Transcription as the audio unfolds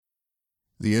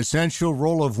The Essential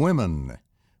Role of Women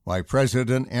by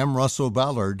President M. Russell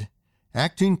Ballard,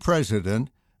 Acting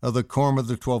President of the Quorum of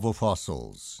the 12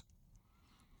 Apostles.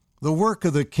 The work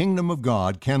of the kingdom of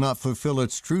God cannot fulfill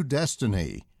its true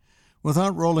destiny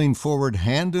without rolling forward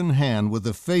hand in hand with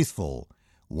the faithful,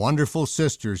 wonderful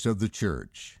sisters of the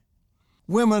church.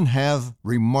 Women have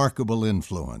remarkable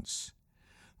influence.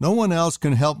 No one else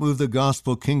can help move the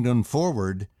gospel kingdom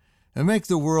forward and make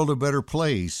the world a better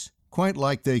place quite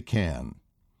like they can.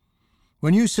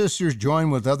 When you sisters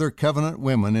join with other covenant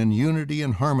women in unity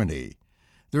and harmony,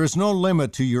 there is no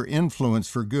limit to your influence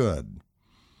for good.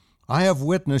 I have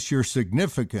witnessed your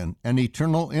significant and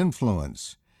eternal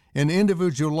influence in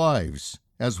individual lives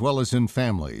as well as in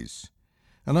families,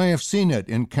 and I have seen it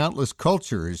in countless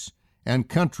cultures and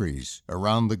countries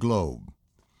around the globe.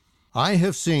 I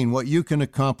have seen what you can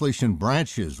accomplish in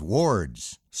branches,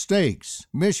 wards, stakes,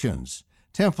 missions,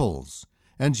 temples,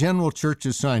 and general church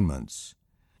assignments.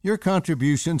 Your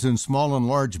contributions in small and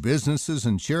large businesses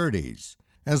and charities,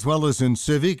 as well as in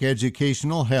civic,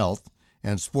 educational, health,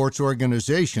 and sports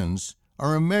organizations,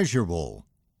 are immeasurable.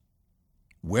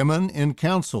 Women in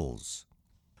councils.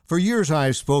 For years I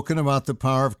have spoken about the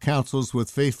power of councils with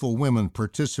faithful women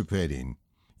participating.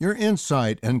 Your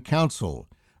insight and counsel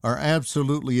are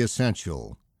absolutely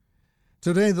essential.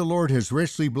 Today the Lord has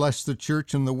richly blessed the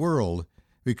church and the world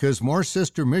because more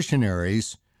sister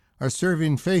missionaries are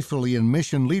serving faithfully in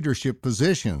mission leadership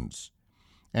positions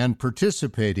and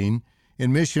participating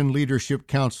in mission leadership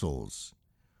councils.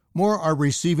 More are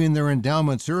receiving their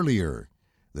endowments earlier,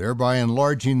 thereby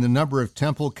enlarging the number of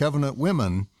Temple Covenant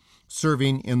women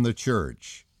serving in the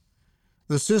church.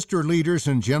 The sister leaders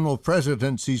and general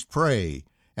presidencies pray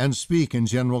and speak in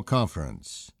general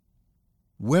conference.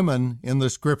 Women in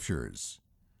the Scriptures.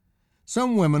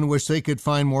 Some women wish they could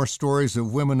find more stories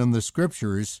of women in the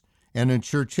Scriptures and in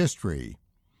church history.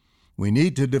 We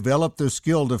need to develop the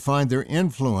skill to find their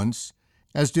influence,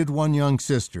 as did one young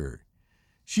sister.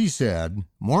 She said,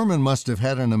 "Mormon must have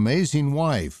had an amazing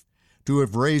wife to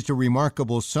have raised a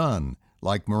remarkable son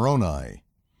like Moroni."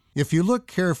 If you look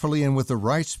carefully and with the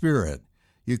right spirit,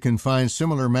 you can find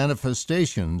similar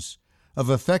manifestations of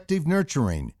effective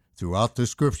nurturing throughout the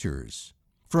Scriptures.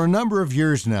 For a number of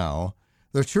years now,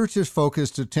 the church has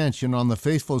focused attention on the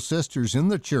faithful sisters in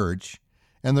the church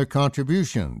and their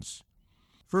contributions.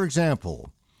 For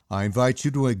example, I invite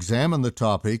you to examine the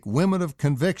topic Women of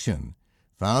Conviction,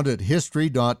 found at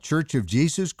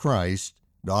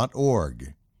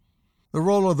history.churchofjesuschrist.org. The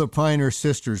role of the Pioneer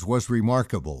Sisters was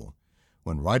remarkable.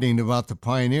 When writing about the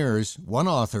pioneers, one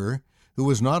author, who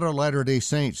was not a Latter-day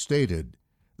Saint, stated,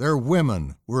 "Their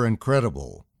women were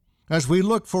incredible." As we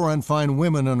look for and find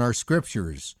women in our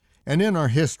Scriptures and in our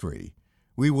history,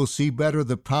 we will see better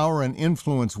the power and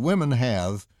influence women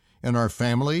have in our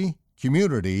family,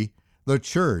 community, the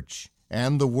church,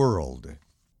 and the world.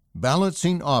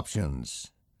 Balancing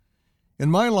options. In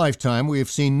my lifetime, we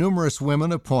have seen numerous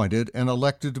women appointed and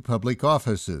elected to public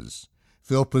offices,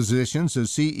 fill positions as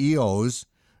CEOs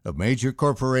of major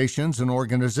corporations and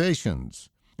organizations,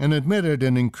 and admitted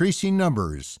in increasing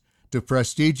numbers to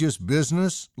prestigious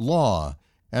business, law,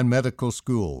 and medical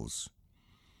schools.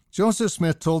 Joseph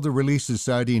Smith told the Relief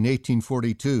Society in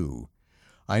 1842,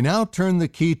 "I now turn the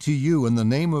key to you in the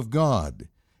name of God,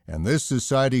 and this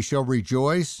society shall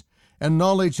rejoice, and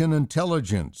knowledge and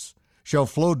intelligence shall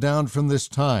flow down from this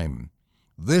time.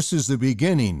 This is the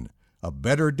beginning of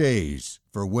better days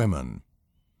for women."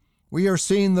 We are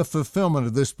seeing the fulfillment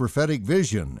of this prophetic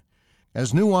vision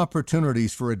as new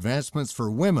opportunities for advancements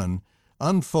for women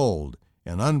unfold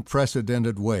in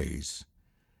unprecedented ways.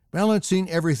 Balancing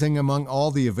everything among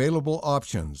all the available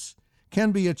options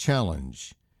can be a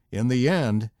challenge. In the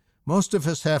end, most of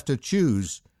us have to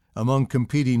choose among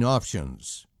competing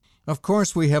options. Of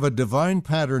course, we have a divine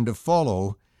pattern to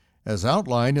follow, as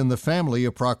outlined in the Family,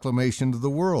 a Proclamation to the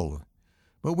World.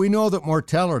 But we know that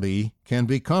mortality can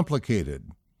be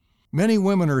complicated. Many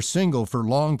women are single for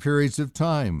long periods of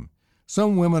time.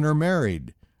 Some women are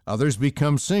married. Others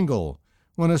become single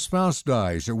when a spouse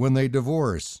dies or when they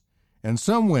divorce. And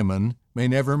some women may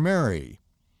never marry.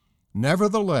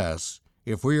 Nevertheless,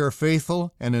 if we are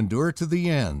faithful and endure to the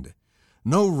end,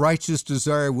 no righteous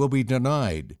desire will be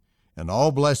denied, and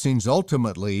all blessings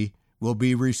ultimately will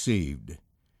be received.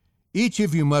 Each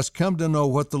of you must come to know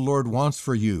what the Lord wants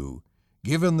for you,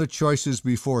 given the choices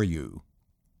before you.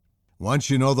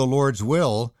 Once you know the Lord's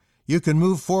will, you can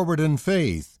move forward in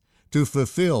faith to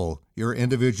fulfill your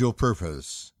individual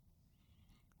purpose.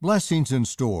 Blessings in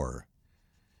store.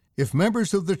 If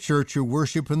members of the church who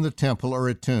worship in the temple are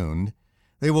attuned,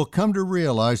 they will come to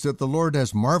realize that the Lord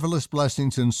has marvelous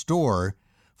blessings in store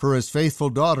for His faithful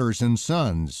daughters and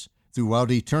sons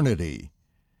throughout eternity.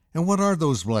 And what are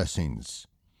those blessings?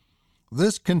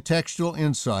 This contextual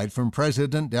insight from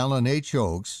President Dallin H.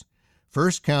 Oaks,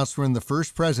 first counselor in the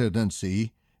First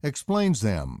Presidency, explains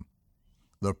them.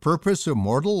 The purpose of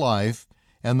mortal life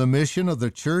and the mission of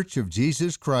the Church of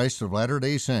Jesus Christ of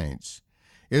Latter-day Saints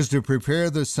is to prepare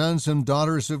the sons and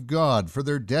daughters of God for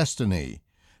their destiny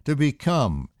to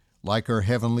become like our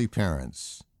heavenly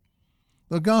parents.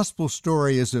 The gospel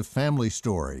story is a family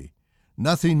story,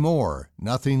 nothing more,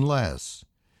 nothing less.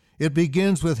 It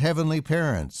begins with heavenly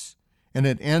parents, and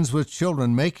it ends with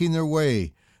children making their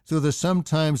way through the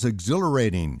sometimes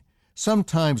exhilarating,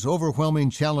 sometimes overwhelming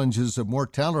challenges of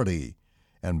mortality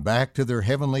and back to their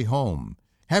heavenly home,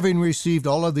 having received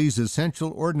all of these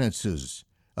essential ordinances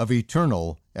of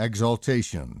eternal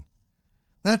exaltation.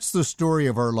 That's the story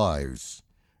of our lives.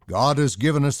 God has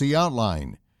given us the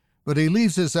outline, but He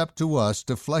leaves it up to us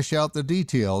to flesh out the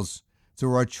details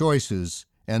through our choices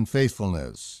and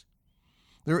faithfulness.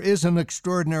 There is an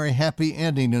extraordinary happy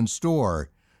ending in store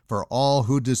for all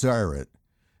who desire it.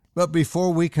 But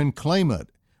before we can claim it,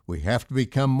 we have to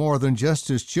become more than just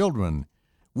His children.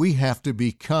 We have to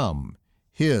become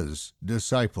His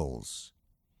disciples.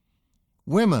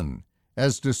 Women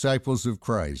as disciples of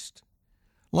Christ.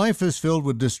 Life is filled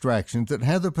with distractions that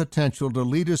have the potential to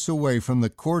lead us away from the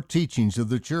core teachings of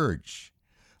the church,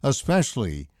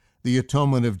 especially the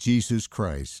atonement of Jesus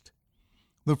Christ.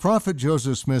 The prophet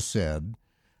Joseph Smith said,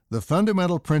 "The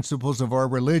fundamental principles of our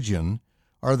religion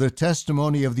are the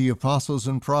testimony of the apostles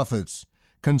and prophets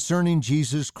concerning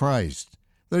Jesus Christ,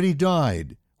 that He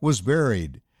died, was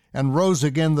buried, and rose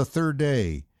again the third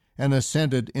day, and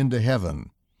ascended into heaven.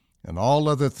 And all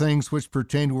other things which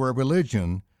pertain to our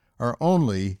religion are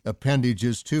only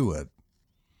appendages to it."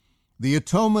 The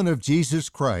atonement of Jesus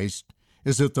Christ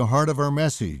is at the heart of our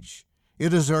message.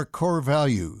 It is our core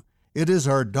value. It is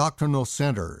our doctrinal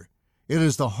center. It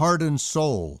is the heart and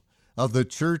soul of the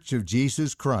Church of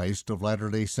Jesus Christ of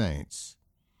Latter-day Saints.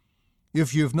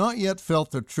 If you have not yet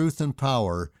felt the truth and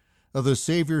power of the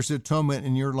Savior's atonement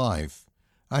in your life,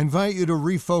 I invite you to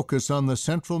refocus on the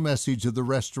central message of the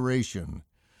restoration,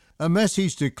 a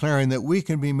message declaring that we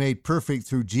can be made perfect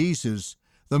through Jesus,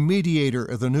 the mediator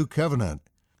of the new covenant,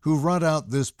 who wrought out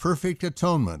this perfect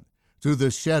atonement through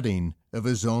the shedding of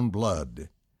His own blood.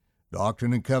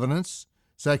 Doctrine and Covenants,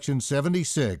 section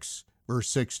 76, verse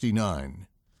 69.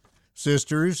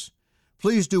 Sisters,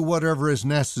 please do whatever is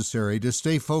necessary to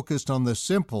stay focused on the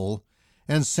simple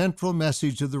and central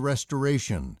message of the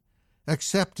restoration.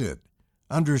 Accept it,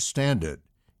 understand it,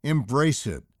 embrace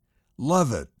it,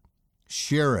 love it,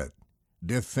 share it,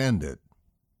 defend it.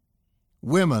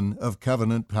 Women of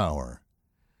covenant power.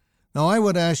 Now I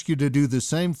would ask you to do the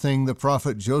same thing the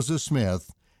prophet Joseph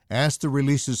Smith asked the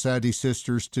Relief Society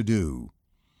sisters to do.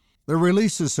 The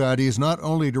Relief Society is not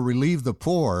only to relieve the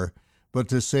poor, but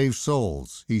to save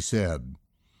souls, he said.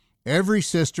 Every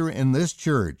sister in this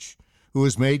church who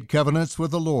has made covenants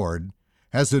with the Lord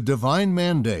has a divine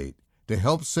mandate to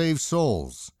help save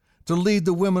souls, to lead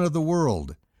the women of the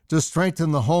world, to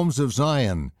strengthen the homes of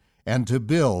Zion, and to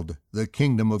build the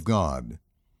kingdom of God.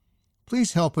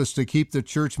 Please help us to keep the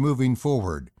church moving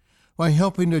forward by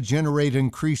helping to generate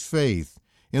increased faith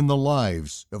in the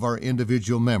lives of our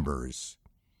individual members.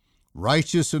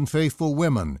 Righteous and faithful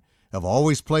women have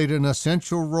always played an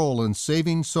essential role in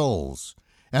saving souls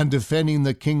and defending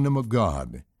the kingdom of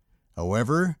God.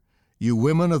 However, you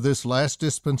women of this last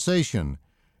dispensation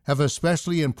have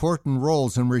especially important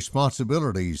roles and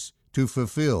responsibilities to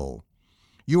fulfill.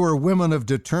 You are women of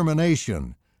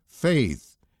determination,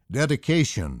 faith,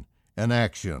 dedication, and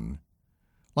action.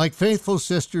 Like faithful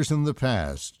sisters in the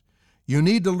past, you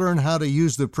need to learn how to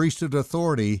use the priesthood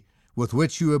authority with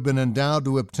which you have been endowed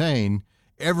to obtain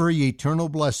every eternal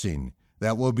blessing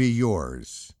that will be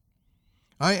yours.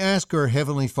 I ask our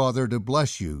Heavenly Father to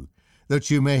bless you, that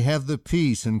you may have the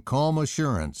peace and calm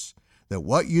assurance that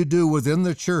what you do within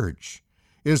the church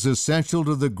is essential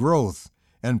to the growth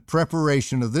and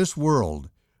preparation of this world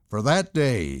for that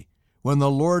day when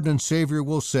the Lord and Savior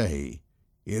will say,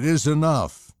 "It is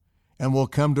enough," and will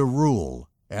come to rule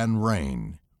and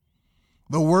reign.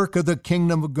 The work of the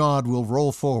kingdom of God will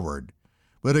roll forward,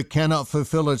 but it cannot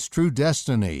fulfill its true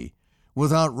destiny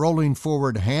without rolling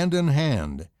forward hand in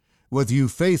hand with you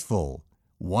faithful,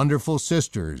 wonderful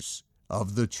sisters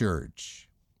of the church.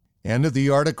 End of the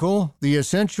article, The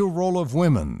Essential Role of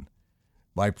Women,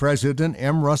 by President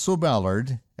M. Russell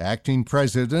Ballard, Acting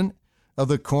President of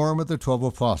the Quorum of the 12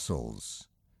 Apostles.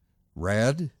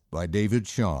 Read by David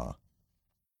Shaw.